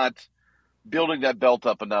Starks is not building that belt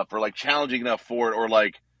up enough, or challenging enough for it, or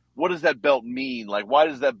what does that belt mean? Why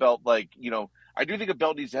does that belt I do think a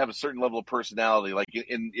belt needs to have a certain level of personality. Like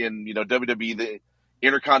in WWE, the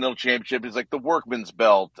Intercontinental Championship is the workman's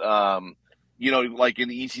belt. Like in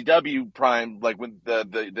the ECW prime, when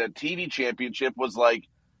the TV championship was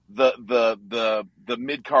the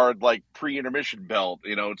mid card pre-intermission belt.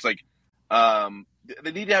 It's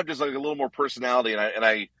they need to have just a little more personality, and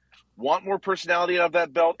I want more personality out of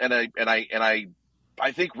that belt, and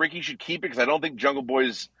I think Ricky should keep it, because I don't think Jungle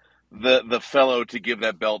Boy's the fellow to give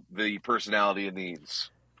that belt the personality it needs.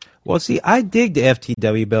 Well, see, I dig the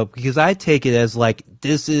FTW belt because I take it as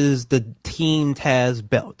this is the Team Taz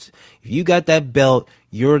belt. If you got that belt,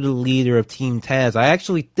 you're the leader of Team Taz. I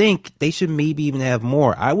actually think they should maybe even have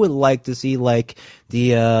more. I would like to see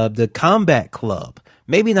the Combat Club.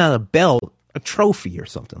 Maybe not a belt, a trophy or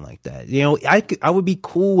something like that. I would be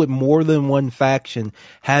cool with more than one faction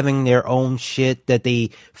having their own shit that they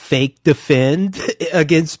fake defend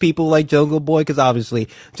against people like Jungle Boy, because obviously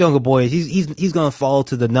Jungle Boy he's gonna fall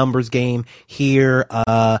to the numbers game here.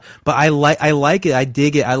 But I like it. I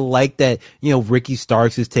dig it. I like that Ricky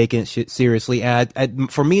Starks is taking shit seriously.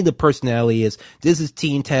 And for me, the personality is, this is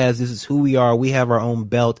Team Taz. This is who we are. We have our own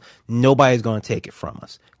belt. Nobody's gonna take it from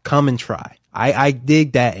us. Come and try. I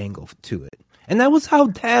dig that angle to it. And that was how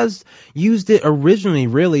Taz used it originally,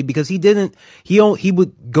 really, because he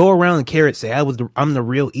would go around and carry it, say, I'm the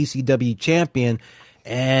real ECW champion.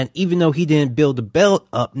 And even though he didn't build the belt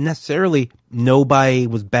up necessarily, nobody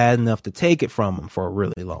was bad enough to take it from him for a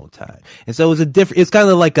really long time. And so it's kind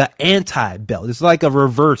of like an anti-belt. It's like a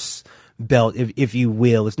reverse belt, if you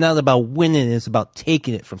will. It's not about winning, it's about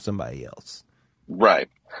taking it from somebody else. Right.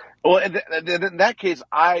 Well, in that case,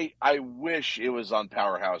 I wish it was on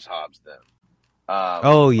Powerhouse Hobbs then.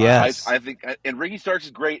 Yes. I think, and Ricky Starks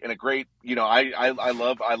is great and a great, I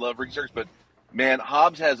love Ricky Starks, but man,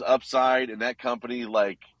 Hobbs has upside in that company.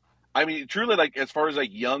 Like, I mean, truly, like, as far as like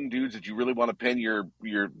young dudes that you really want to pin your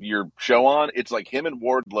show on, it's like him and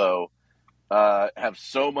Wardlow have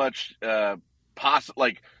so much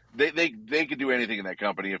like they could do anything in that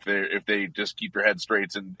company if they just keep their head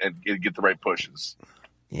straight and get the right pushes.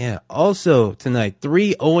 Yeah. Also tonight,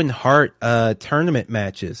 3 Owen Hart tournament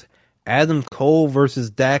matches. Adam Cole versus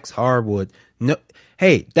Dax Harwood. No,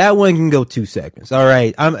 hey, that one can go 2 segments. All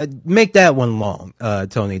right, make that one long,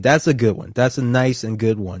 Tony. That's a good one. That's a nice and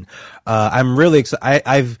good one. I'm really excited.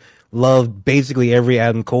 I've loved basically every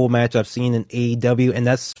Adam Cole match I've seen in AEW, and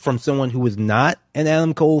that's from someone who was not an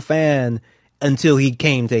Adam Cole fan until he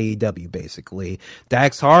came to AEW, basically.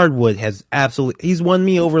 Dax Harwood he's won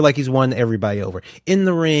me over like he's won everybody over. In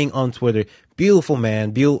the ring, on Twitter. Beautiful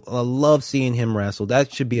man. I love seeing him wrestle.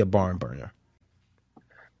 That should be a barn burner.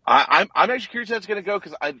 I'm actually curious how it's going to go,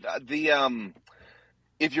 because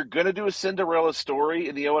if you're going to do a Cinderella story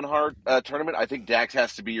in the Owen Hart tournament, I think Dax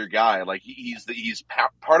has to be your guy. Like, he's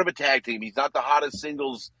part of a tag team. He's not the hottest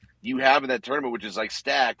singles you have in that tournament, which is like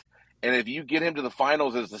stacked. And if you get him to the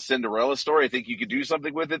finals as the Cinderella story, I think you could do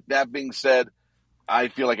something with it. That being said, I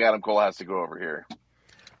feel like Adam Cole has to go over here.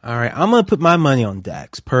 All right, I'm going to put my money on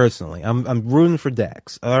Dax, personally. I'm rooting for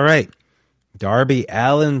Dax. All right, Darby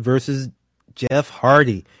Allin versus Jeff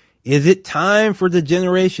Hardy. Is it time for the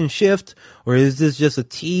generation shift, or is this just a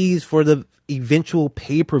tease for the eventual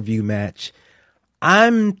pay-per-view match?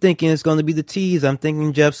 I'm thinking it's going to be the tease. I'm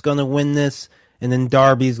thinking Jeff's going to win this, and then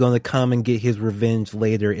Darby's going to come and get his revenge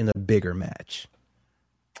later in a bigger match.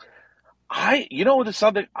 I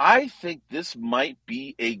think this might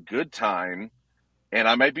be a good time, and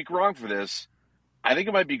I might be wrong for this. I think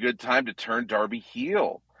it might be a good time to turn Darby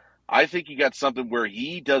heel. I think you got something where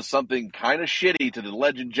he does something kind of shitty to the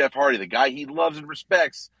legend Jeff Hardy, the guy he loves and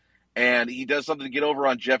respects, and he does something to get over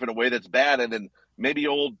on Jeff in a way that's bad, and then maybe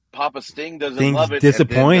old Papa Sting doesn't love it.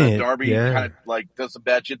 Disappointed. And then, Darby kind of like does some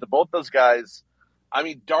bad shit to both those guys. I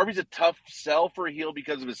mean, Darby's a tough sell for a heel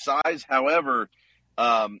because of his size. However,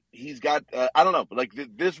 he's got I don't know, like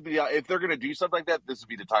this would be, if they're going to do something like that, this would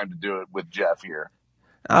be the time to do it with Jeff here.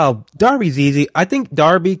 Oh, Darby's easy. I think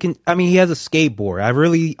Darby he has a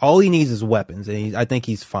skateboard. All he needs is weapons, and I think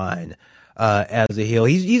he's fine as a heel.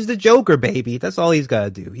 He's the Joker, baby. That's all he's got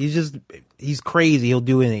to do. He's crazy. He'll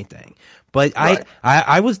do anything. But right.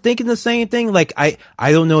 I was thinking the same thing. Like, I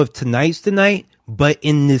don't know if tonight's tonight, but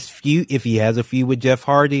in this feud, if he has a feud with Jeff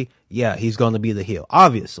Hardy, yeah, he's going to be the heel.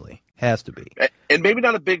 Obviously. Has to be. And maybe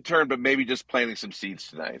not a big turn, but maybe just planting some seeds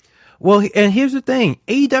tonight. Well, and here's the thing.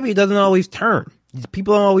 AEW doesn't always turn.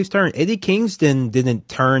 People don't always turn. Eddie Kingston didn't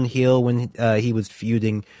turn heel when he was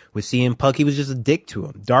feuding with CM Punk. He was just a dick to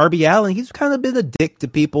him. Darby Allin, he's kind of been a dick to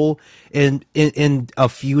people in a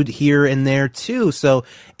feud here and there too. So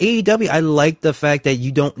AEW, I like the fact that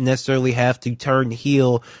you don't necessarily have to turn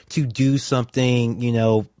heel to do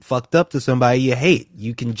something, fucked up to somebody you hate.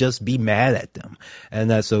 You can just be mad at them, and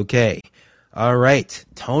that's okay. All right,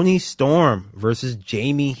 Toni Storm versus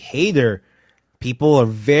Jamie Hayter. People are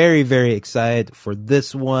very, very excited for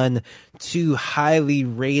this one. 2 highly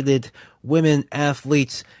rated women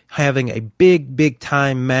athletes having a big, big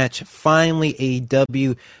time match. Finally,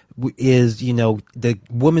 AEW is, the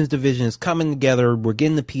women's division is coming together. We're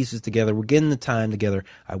getting the pieces together. We're getting the time together.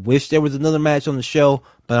 I wish there was another match on the show,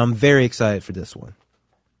 but I'm very excited for this one.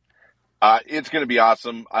 It's going to be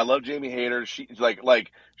awesome. I love Jamie Hayter. She's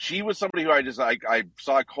like she was somebody who I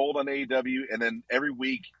saw cold on AEW, and then every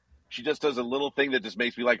week she just does a little thing that just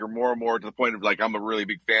makes me like her more and more, to the point of like I'm a really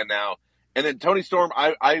big fan now. And then Toni Storm,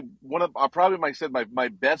 my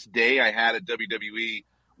best day I had at WWE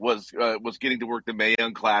was getting to work the Mae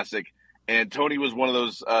Young Classic, and Toni was one of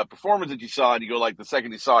those performers that you saw, and you go like the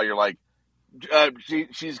second you saw, you're like,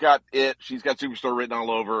 she's got it, she's got superstar written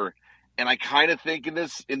all over her. And I kind of think in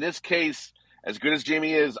this case, as good as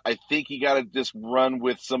Jamie is, I think you got to just run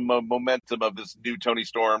with some momentum of this new Toni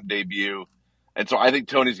Storm debut, and so I think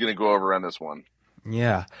Toni's going to go over on this one.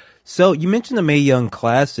 Yeah. So you mentioned the Mae Young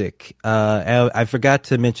Classic. I forgot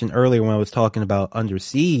to mention earlier when I was talking about Under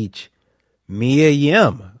Siege, Mia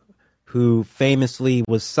Yim, who famously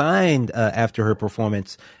was signed after her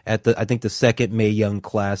performance at the second Mae Young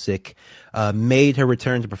Classic, made her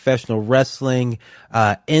return to professional wrestling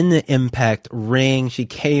in the Impact ring. She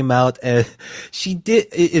came out and she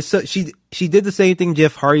did she did the same thing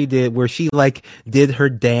Jeff Hardy did, where she like did her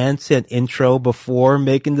dance and intro before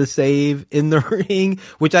making the save in the ring,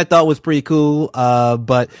 which I thought was pretty cool.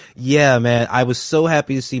 But yeah, man, I was so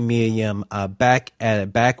happy to see Mia Yim back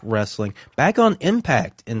wrestling, back on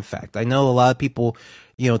Impact. In fact, I know a lot of people,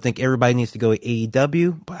 think everybody needs to go to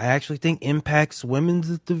AEW, but I actually think Impact's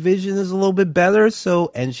women's division is a little bit better.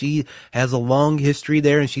 So, and she has a long history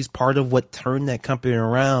there, and she's part of what turned that company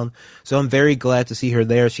around. So I'm very glad to see her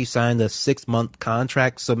there. She signed a 6-month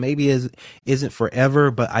contract, so maybe it isn't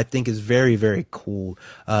forever, but I think it's very, very cool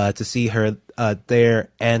to see her there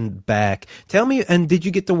and back. Tell me, and did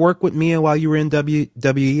you get to work with Mia while you were in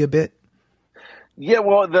WWE a bit? Yeah,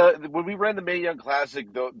 well, when we ran the Mae Young Classic,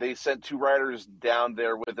 they sent 2 writers down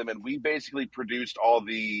there with them, and we basically produced all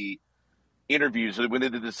the interviews. So when they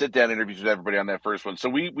did the sit-down interviews with everybody on that first one, so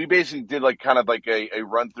we basically did like kind of like a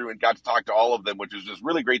run-through and got to talk to all of them, which was just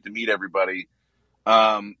really great to meet everybody.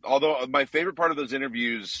 Although my favorite part of those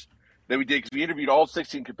interviews that we did, because we interviewed all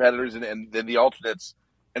 16 competitors and then the alternates,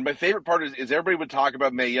 and my favorite part is everybody would talk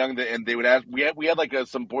about Mae Young, and they would ask, we had like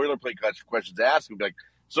some boilerplate questions to ask. We'd be like,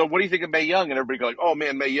 so what do you think of Mae Young? And everybody go like, oh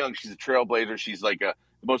man, Mae Young, she's a trailblazer. She's like the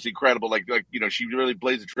most incredible, like she really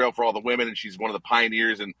blazed the trail for all the women, and she's one of the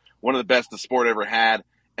pioneers and one of the best the sport ever had.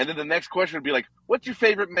 And then the next question would be like, what's your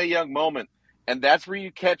favorite Mae Young moment? And that's where you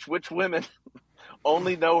catch which women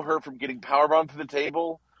only know her from getting powerbombed to the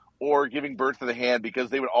table or giving birth to the hand, because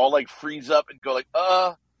they would all like freeze up and go like,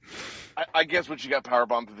 I guess when she got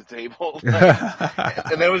powerbombed to the table.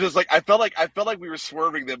 And it was just like, I felt like we were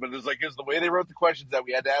swerving them, but it was the way they wrote the questions that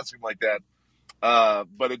we had to ask them like that.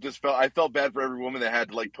 But I felt bad for every woman that had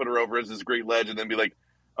to like put her over as this great legend and then be like,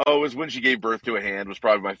 oh, it was when she gave birth to a hand was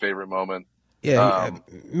probably my favorite moment. Yeah,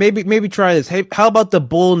 maybe try this. Hey, how about the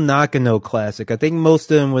Bull Nakano Classic? I think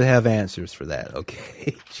most of them would have answers for that.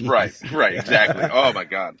 Okay. Right, exactly. Oh my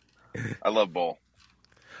God. I love Bull.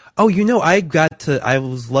 Oh, I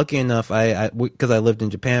was lucky enough, because I lived in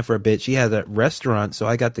Japan for a bit. She had a restaurant, so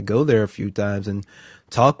I got to go there a few times and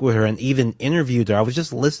talk with her and even interviewed her. I was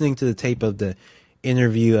just listening to the tape of the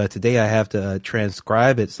interview today. I have to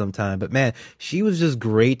transcribe it sometime, but man, she was just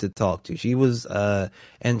great to talk to. She was,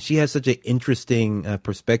 and she has such an interesting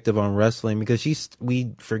perspective on wrestling, because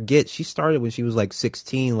we forget she started when she was like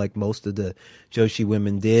 16, like most of the Joshi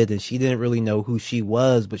women did, and she didn't really know who she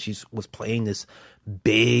was, but she was playing this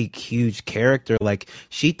big, huge character. Like,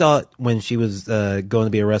 she thought when she was going to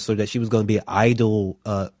be a wrestler that she was going to be an idol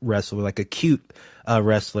wrestler, like a cute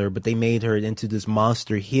wrestler, but they made her into this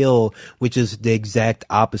monster heel, which is the exact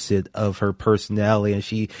opposite of her personality. And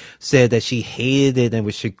she said that she hated it and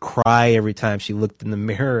would cry every time she looked in the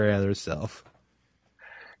mirror at herself.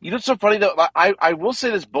 It's so funny though. I will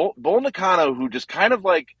say this: Bull Nakano, who just kind of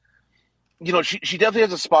like, she definitely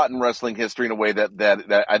has a spot in wrestling history in a way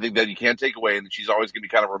that I think that you can't take away, and she's always going to be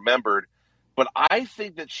kind of remembered. But I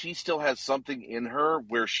think that she still has something in her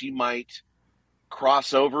where she might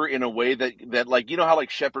cross over in a way that like, how like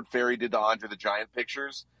Shepard Fairey did the Andre the Giant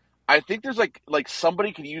pictures. I think there's like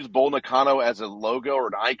somebody could use Bull Nakano as a logo or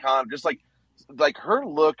an icon, just like her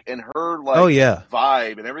look and her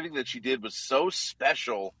vibe and everything that she did was so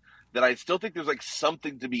special that I still think there's like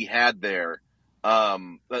something to be had there.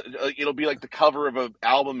 It'll be like the cover of an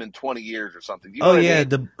album in 20 years or something. You know what I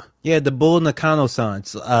mean? The Bull Nakano-san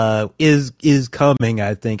is coming,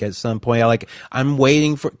 I think, at some point. I'm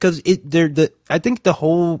waiting for, because I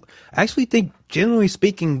actually think generally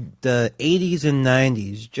speaking, the 80s and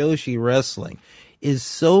 90s Joshi wrestling is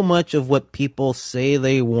so much of what people say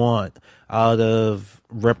they want out of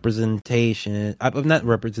representation. Not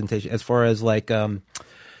representation, as far as like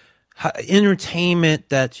entertainment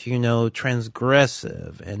that's,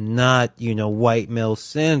 transgressive and not, white male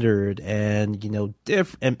centered and,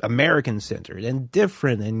 different, American centered and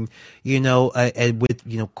different and, and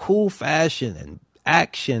with, cool fashion and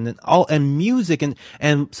action and music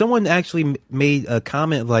and someone actually made a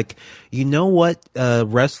comment like, you know what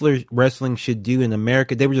wrestling should do in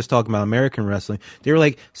America? They were just talking about American wrestling. They were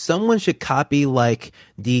like, someone should copy like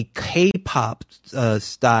the K-pop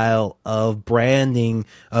style of branding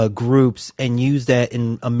groups and use that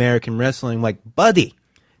in American wrestling. Like, buddy,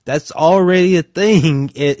 that's already a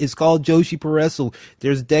thing. It's called Joshi Pro Wrestle.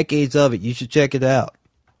 There's decades of it. You should check it out.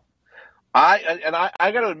 I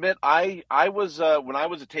got to admit, I was when I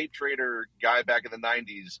was a tape trader guy back in the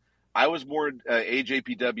 90s, I was more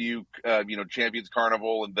AJPW, Champions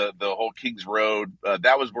Carnival and the whole Kings Road.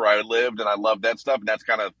 That was where I lived, and I loved that stuff, and that's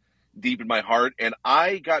kind of deep in my heart. And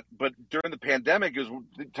but during the pandemic, it was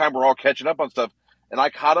the time we're all catching up on stuff, and I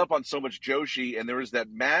caught up on so much Joshi, and there was that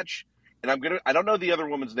match, and I don't know the other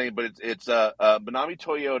woman's name, but it's Manami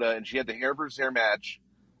Toyota, and she had the hair versus hair match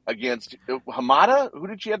against Hamada. Who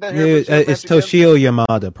did she have that hair? It's Toshio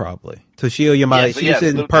Yamada, probably. Toshio Yamada. Yeah, so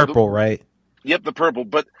she's in purple, right? Yep, the purple.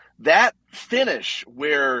 But that finish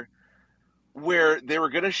where they were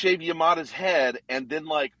going to shave Yamada's head, and then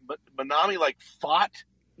like Manami like fought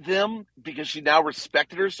them because she now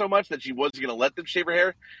respected her so much that she wasn't going to let them shave her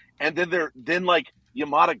hair, and then like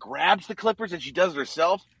Yamada grabs the clippers and she does it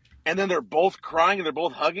herself, and then they're both crying and they're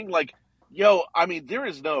both hugging. Like, yo, I mean, there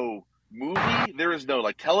is no movie, there is no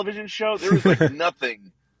like television show, there is like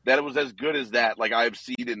nothing that was as good as that like I've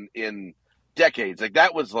seen in decades. Like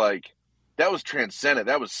that was transcendent.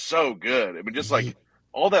 That was so good. I mean, just like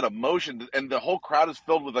all that emotion, and the whole crowd is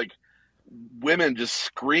filled with like women just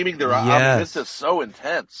screaming their eyes. I mean, this is so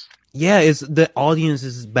intense. Yeah, it's the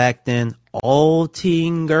audiences back then, all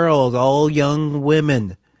teen girls, all young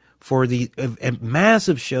women for the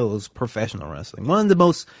massive shows, professional wrestling. One of the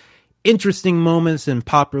most interesting moments in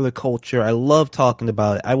popular culture. I love talking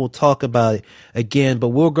about it. I will talk about it again, but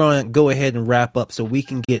we're going to go ahead and wrap up so we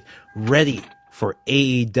can get ready for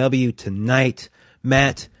AEW tonight.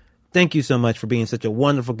 Matt, thank you so much for being such a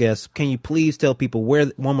wonderful guest. Can you please tell people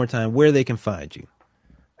one more time where they can find you?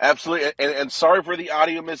 Absolutely. And sorry for the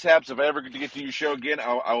audio mishaps. If I ever get to get to your show again,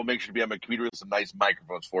 I will make sure to be on my computer with some nice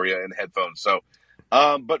microphones for you and headphones. So,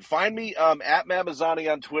 but find me at Matt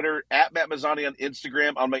Mazzani on Twitter, at Matt Mazzani on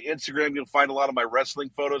Instagram. On my Instagram, you'll find a lot of my wrestling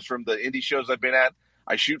photos from the indie shows I've been at.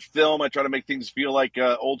 I shoot film. I try to make things feel like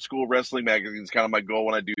old school wrestling magazines. Kind of my goal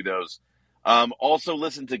when I do those. Also,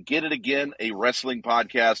 listen to Get It Again, a wrestling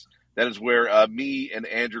podcast. That is where me and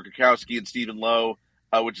Andrew Kukowski and Stephen Lowe,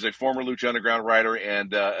 which is a former Lucha Underground writer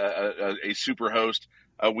and a super host,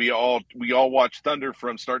 we all watch Thunder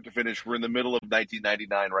from start to finish. We're in the middle of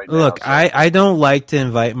 1999 right now. Look, so. I don't like to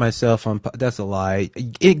invite myself on. That's a lie.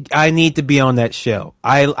 I need to be on that show.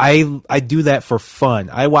 I do that for fun.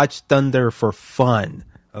 I watch Thunder for fun.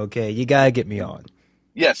 Okay, you gotta get me on.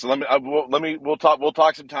 Yes, we'll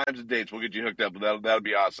talk some times and dates. We'll get you hooked up. That'll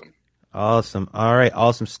be awesome. Awesome. All right,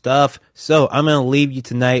 awesome stuff. So I'm gonna leave you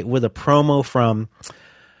tonight with a promo from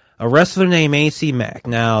a wrestler named AC Mack.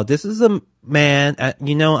 Now, this is a man,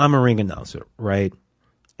 I'm a ring announcer, right?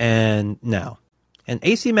 And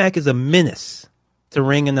AC Mack is a menace to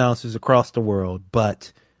ring announcers across the world,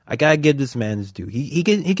 but I gotta give this man his due. He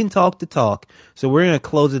can talk the talk. So we're gonna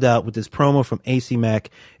close it out with this promo from AC Mack.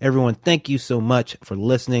 Everyone, thank you so much for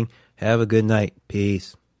listening. Have a good night.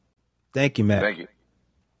 Peace. Thank you, Matt. Thank you.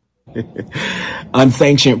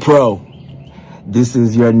 Unsanctioned Pro. This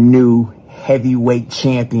is your new heavyweight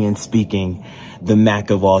champion speaking, the Mac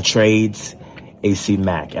of all trades, AC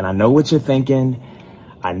Mack. And I know what you're thinking.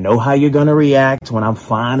 I know how you're going to react when I'm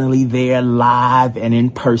finally there live and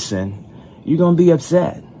in person. You're going to be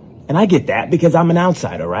upset. And I get that because I'm an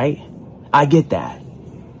outsider, right? I get that.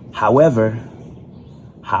 However,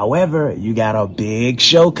 you got a big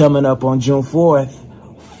show coming up on June 4th.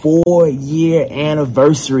 4-year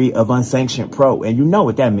anniversary of Unsanctioned Pro. And you know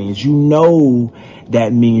what that means. You know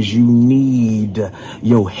that means you need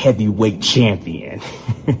your heavyweight champion.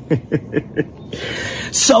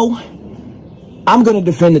 So, I'm going to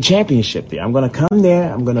defend the championship there. I'm going to come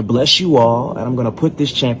there, I'm going to bless you all, and I'm going to put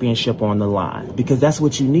this championship on the line. Because that's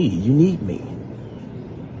what you need. You need me.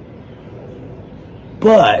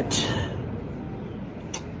 But,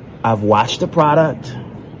 I've watched the product.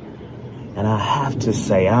 And I have to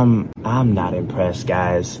say, I'm not impressed,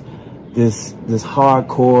 guys. This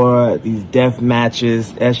hardcore, these death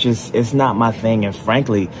matches, it's not my thing. And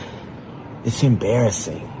frankly, it's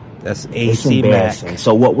embarrassing. That's AC Mack.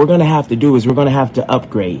 So what we're going to have to do is we're going to have to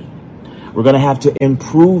upgrade. We're going to have to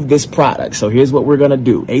improve this product. So here's what we're going to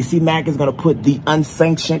do. AC Mack is going to put the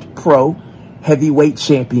Unsanctioned Pro Heavyweight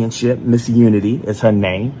Championship, Miss Unity is her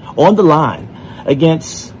name, on the line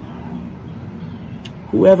against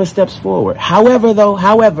whoever steps forward.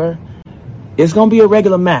 However, It's going to be a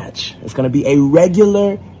regular match. It's going to be a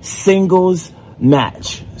regular singles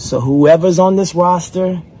match. So whoever's on this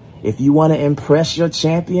roster, if you want to impress your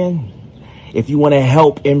champion, if you want to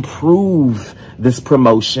help improve this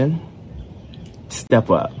promotion, step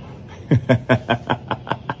up.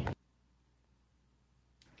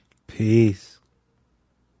 Peace.